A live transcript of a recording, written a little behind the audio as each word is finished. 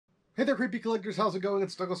Hey there, creepy collectors, how's it going?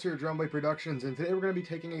 It's Douglas here at Drumway Productions, and today we're going to be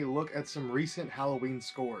taking a look at some recent Halloween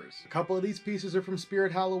scores. A couple of these pieces are from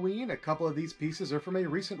Spirit Halloween, a couple of these pieces are from a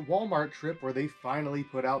recent Walmart trip where they finally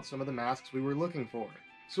put out some of the masks we were looking for.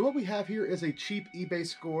 So what we have here is a cheap eBay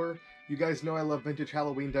score. You guys know I love vintage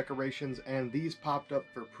Halloween decorations, and these popped up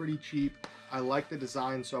for pretty cheap. I like the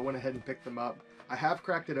design, so I went ahead and picked them up. I have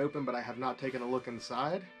cracked it open, but I have not taken a look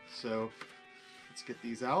inside, so let's get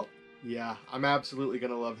these out. Yeah, I'm absolutely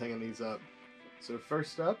going to love hanging these up. So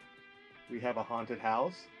first up, we have a haunted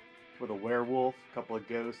house with a werewolf, a couple of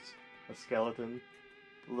ghosts, a skeleton,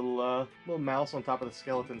 a little mouse on top of the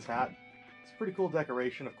skeleton's hat. It's a pretty cool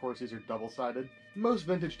decoration. Of course, these are double-sided. Most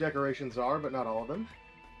vintage decorations are, but not all of them.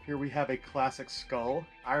 Here we have a classic skull.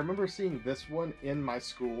 I remember seeing this one in my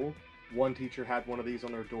school. One teacher had one of these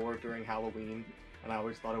on their door during Halloween, and I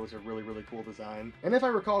always thought it was a really, really cool design. And if I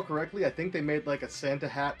recall correctly, I think they made like a Santa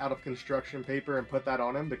hat out of construction paper and put that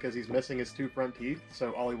on him because he's missing his two front teeth,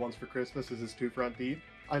 so all he wants for Christmas is his two front teeth.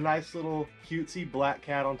 A nice little cutesy black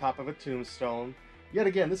cat on top of a tombstone. Yet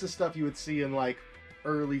again, this is stuff you would see in like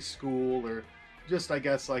early school or just, I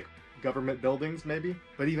guess, like government buildings maybe.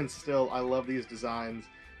 But even still, I love these designs.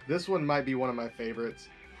 This one might be one of my favorites.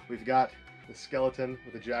 We've got the skeleton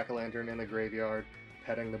with a jack-o'-lantern in a graveyard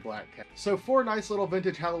petting the black cat. So 4 nice little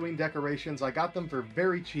vintage Halloween decorations. I got them for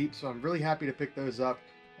very cheap, so I'm really happy to pick those up.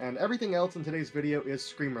 And everything else in today's video is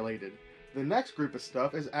Scream related. The next group of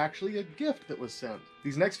stuff is actually a gift that was sent.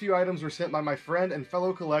 These next few items were sent by my friend and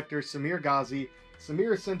fellow collector, Samir Ghazi.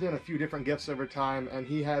 Samir sent in a few different gifts over time, and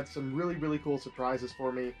he had some really, really cool surprises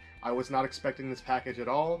for me. I was not expecting this package at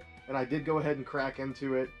all, and I did go ahead and crack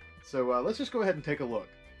into it. So let's just go ahead and take a look.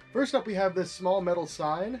 First up, we have this small metal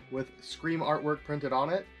sign with Scream artwork printed on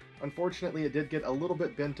it. Unfortunately, it did get a little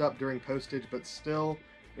bit bent up during postage, but still,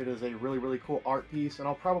 it is a really, really cool art piece, and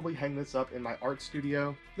I'll probably hang this up in my art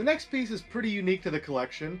studio. The next piece is pretty unique to the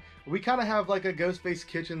collection. We kind of have like a Ghostface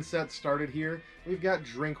kitchen set started here. We've got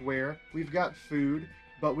drinkware, we've got food,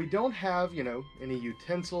 but we don't have, you know, any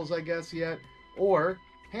utensils, I guess, yet, or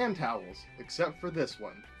hand towels, except for this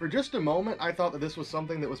one. For just a moment, I thought that this was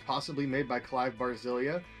something that was possibly made by Clive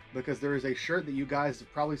Barzilia, because there is a shirt that you guys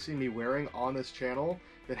have probably seen me wearing on this channel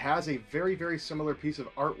that has a very, very similar piece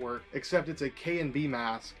of artwork, except it's a K&B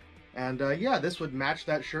mask. And yeah, this would match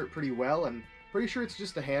that shirt pretty well, and pretty sure it's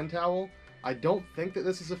just a hand towel. I don't think that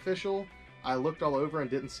this is official. I looked all over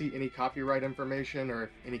and didn't see any copyright information or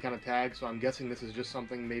any kind of tag, so I'm guessing this is just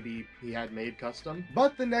something maybe he had made custom.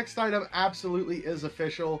 But the next item absolutely is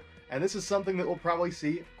official, and this is something that will probably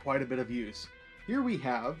see quite a bit of use. Here we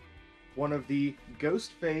have one of the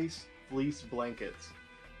Ghostface fleece blankets.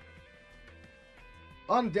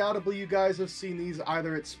 Undoubtedly, you guys have seen these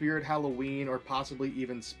either at Spirit Halloween or possibly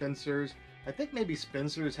even Spencer's. I think maybe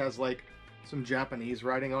Spencer's has like some Japanese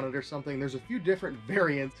writing on it or something. There's a few different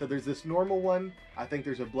variants. So there's this normal one, I think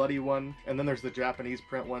there's a bloody one, and then there's the Japanese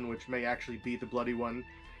print one, which may actually be the bloody one.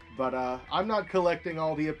 But I'm not collecting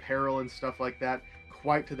all the apparel and stuff like that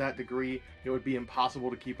quite to that degree. It would be impossible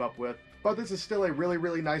to keep up with. But this is still a really,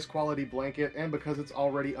 really nice quality blanket, and because it's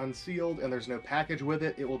already unsealed and there's no package with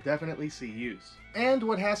it, it will definitely see use. And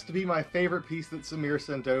what has to be my favorite piece that Samir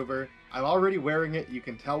sent over, I'm already wearing it, you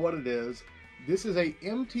can tell what it is. This is a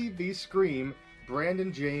MTV Scream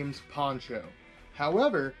Brandon James poncho.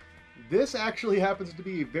 However, this actually happens to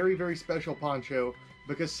be a very, very special poncho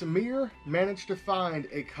because Samir managed to find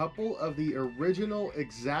a couple of the original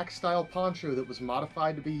exact style poncho that was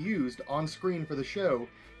modified to be used on screen for the show,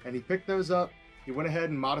 and he picked those up. He went ahead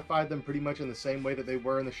and modified them pretty much in the same way that they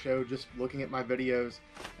were in the show, just looking at my videos,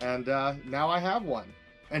 and now I have one.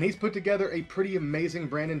 And he's put together a pretty amazing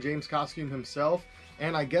Brandon James costume himself,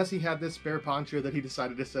 and I guess he had this spare poncho that he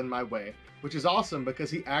decided to send my way, which is awesome because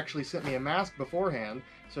he actually sent me a mask beforehand,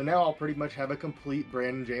 so now I'll pretty much have a complete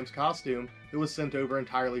Brandon James costume that was sent over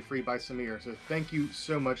entirely free by Samir, so thank you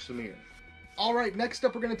so much, Samir. Alright, next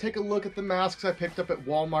up we're going to take a look at the masks I picked up at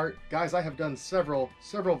Walmart. Guys, I have done several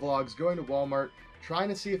vlogs going to Walmart, trying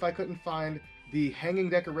to see if I couldn't find the hanging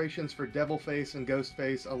decorations for Devilface and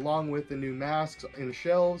Ghostface, along with the new masks in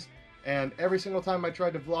shelves, and every single time I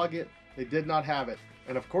tried to vlog it, they did not have it.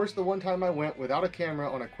 And of course, the one time I went without a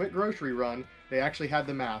camera on a quick grocery run, they actually had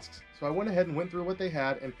the masks. So I went ahead and went through what they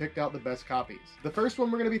had and picked out the best copies. The first one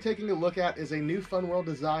we're going to be taking a look at is a new Fun World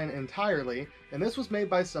design entirely, and this was made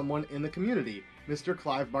by someone in the community, Mr.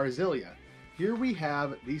 Clive Barzilia. Here we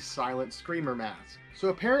have the Silent Screamer mask. So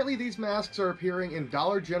apparently these masks are appearing in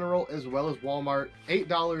Dollar General as well as Walmart,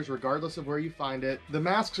 $8 regardless of where you find it. The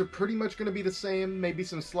masks are pretty much going to be the same, maybe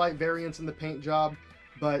some slight variance in the paint job,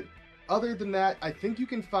 but other than that, I think you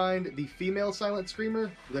can find the female Silent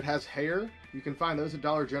Screamer that has hair, You can find those at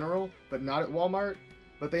Dollar General, but not at Walmart.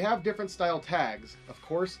 But they have different style tags. Of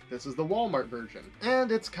course, this is the Walmart version.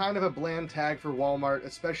 And it's kind of a bland tag for Walmart,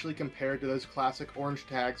 especially compared to those classic orange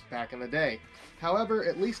tags back in the day. However,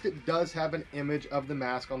 at least it does have an image of the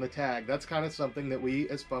mask on the tag. That's kind of something that we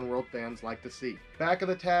as Fun World fans like to see. Back of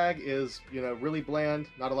the tag is, really bland,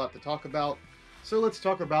 not a lot to talk about. So let's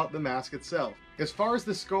talk about the mask itself. As far as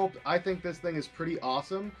the sculpt, I think this thing is pretty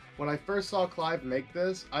awesome. When I first saw Clive make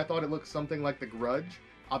this, I thought it looked something like The Grudge.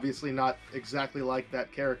 Obviously not exactly like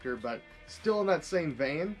that character, but still in that same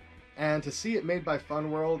vein. And to see it made by Fun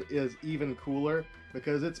World is even cooler,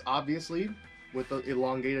 because it's obviously, with the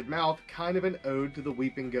elongated mouth, kind of an ode to the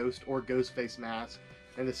Weeping Ghost or Ghostface mask,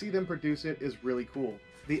 and to see them produce it is really cool.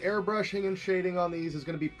 The airbrushing and shading on these is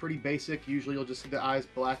going to be pretty basic. Usually you'll just see the eyes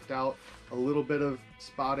blacked out, a little bit of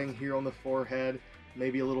spotting here on the forehead,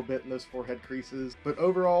 maybe a little bit in those forehead creases. But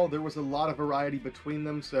overall, there was a lot of variety between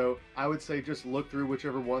them, so I would say just look through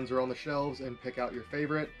whichever ones are on the shelves and pick out your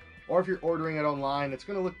favorite. Or if you're ordering it online, it's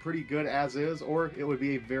going to look pretty good as is, or it would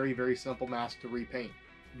be a very, very simple mask to repaint.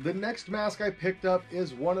 The next mask I picked up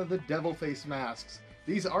is one of the Devil Face masks.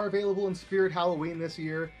 These are available in Spirit Halloween this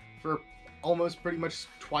year for almost pretty much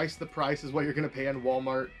twice the price as what you're going to pay in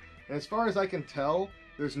Walmart. And as far as I can tell,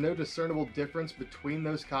 there's no discernible difference between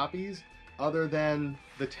those copies, other than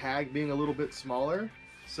the tag being a little bit smaller.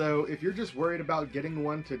 So if you're just worried about getting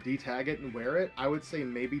one to detag it and wear it, I would say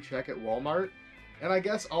maybe check at Walmart. And I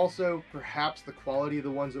guess also perhaps the quality of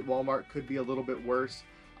the ones at Walmart could be a little bit worse,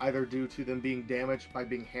 either due to them being damaged by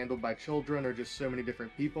being handled by children or just so many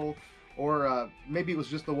different people, or maybe it was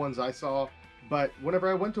just the ones I saw. But whenever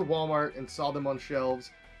I went to Walmart and saw them on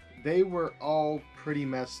shelves, they were all pretty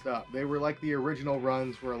messed up. They were like the original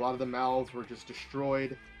runs where a lot of the mouths were just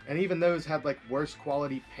destroyed. And even those had like worse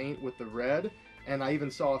quality paint with the red, and I even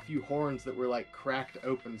saw a few horns that were like cracked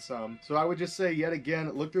open some. So I would just say yet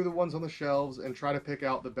again, look through the ones on the shelves and try to pick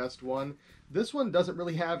out the best one. This one doesn't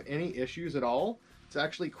really have any issues at all. It's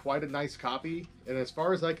actually quite a nice copy, and as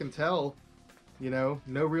far as I can tell, no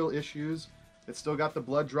real issues. It's still got the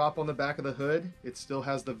blood drop on the back of the hood. It still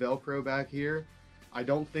has the Velcro back here. I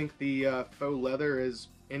don't think the faux leather is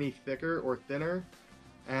any thicker or thinner.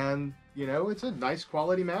 And, it's a nice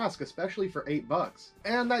quality mask, especially for $8.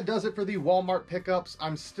 And that does it for the Walmart pickups.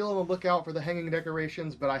 I'm still on the lookout for the hanging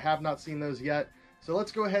decorations, but I have not seen those yet. So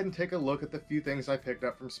let's go ahead and take a look at the few things I picked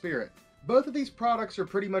up from Spirit. Both of these products are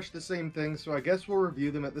pretty much the same thing, so I guess we'll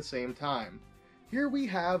review them at the same time. Here we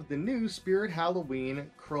have the new Spirit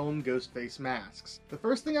Halloween Chrome Ghostface masks. The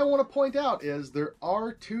first thing I want to point out is there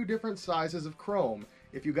are two different sizes of chrome.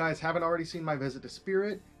 If you guys haven't already seen my visit to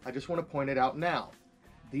Spirit, I just want to point it out now.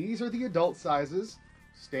 These are the adult sizes,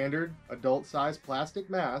 standard adult size plastic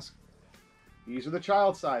mask. These are the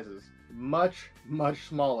child sizes, much, much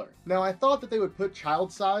smaller. Now I thought that they would put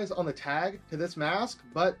child size on the tag to this mask,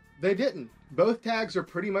 but they didn't. Both tags are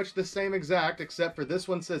pretty much the same exact, except for this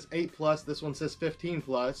one says 8+, this one says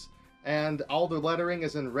 15+, and all the lettering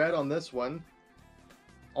is in red on this one,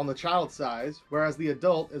 on the child size, whereas the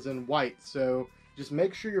adult is in white. So just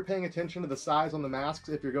make sure you're paying attention to the size on the masks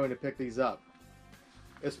if you're going to pick these up.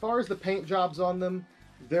 As far as the paint jobs on them,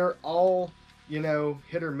 they're all,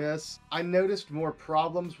 hit or miss. I noticed more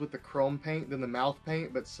problems with the chrome paint than the mouth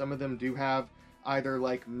paint, but some of them do have either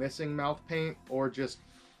like missing mouth paint or just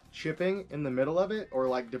chipping in the middle of it, or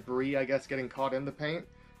like debris, I guess, getting caught in the paint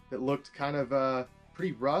that looked kind of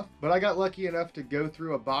pretty rough. But I got lucky enough to go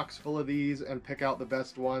through a box full of these and pick out the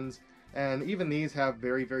best ones. And even these have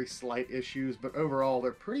very, very slight issues, but overall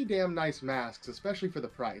they're pretty damn nice masks, especially for the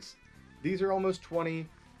price. These are almost $20,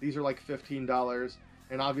 these are like $15,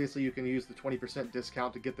 and obviously you can use the 20%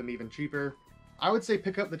 discount to get them even cheaper. I would say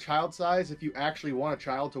pick up the child size if you actually want a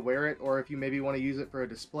child to wear it, or if you maybe want to use it for a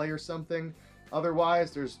display or something.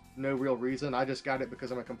 Otherwise, there's no real reason. I just got it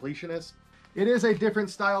because I'm a completionist. It is a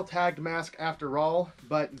different style tagged mask after all,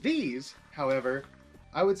 but these, however,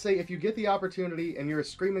 I would say if you get the opportunity and you're a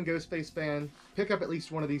Screamin' Ghostface fan, pick up at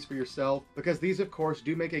least one of these for yourself, because these of course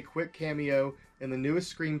do make a quick cameo in the newest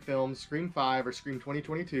Scream film, Scream 5 or Scream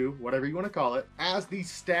 2022, whatever you want to call it, as the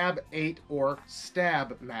Stab 8 or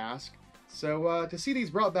Stab mask. So to see these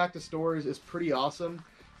brought back to stores is pretty awesome.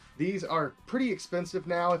 These are pretty expensive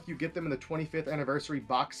now if you get them in the 25th anniversary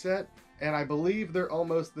box set, and I believe they're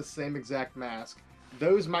almost the same exact mask.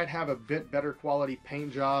 Those might have a bit better quality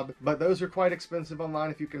paint job, but those are quite expensive online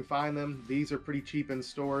if you can find them. These are pretty cheap in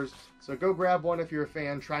stores, so go grab one if you're a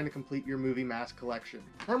fan trying to complete your movie mask collection.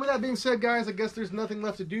 And with that being said, guys, I guess there's nothing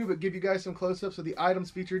left to do but give you guys some close-ups of the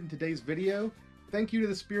items featured in today's video. Thank you to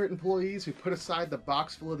the Spirit employees who put aside the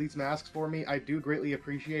box full of these masks for me. I do greatly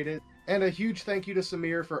appreciate it. And a huge thank you to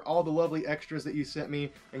Samir for all the lovely extras that you sent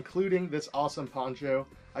me, including this awesome poncho.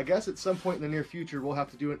 I guess at some point in the near future we'll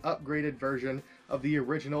have to do an upgraded version of the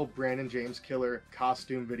original Brandon James Killer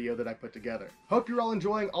costume video that I put together. Hope you're all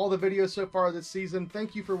enjoying all the videos so far this season.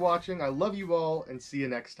 Thank you for watching. I love you all, and see you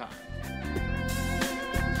next time.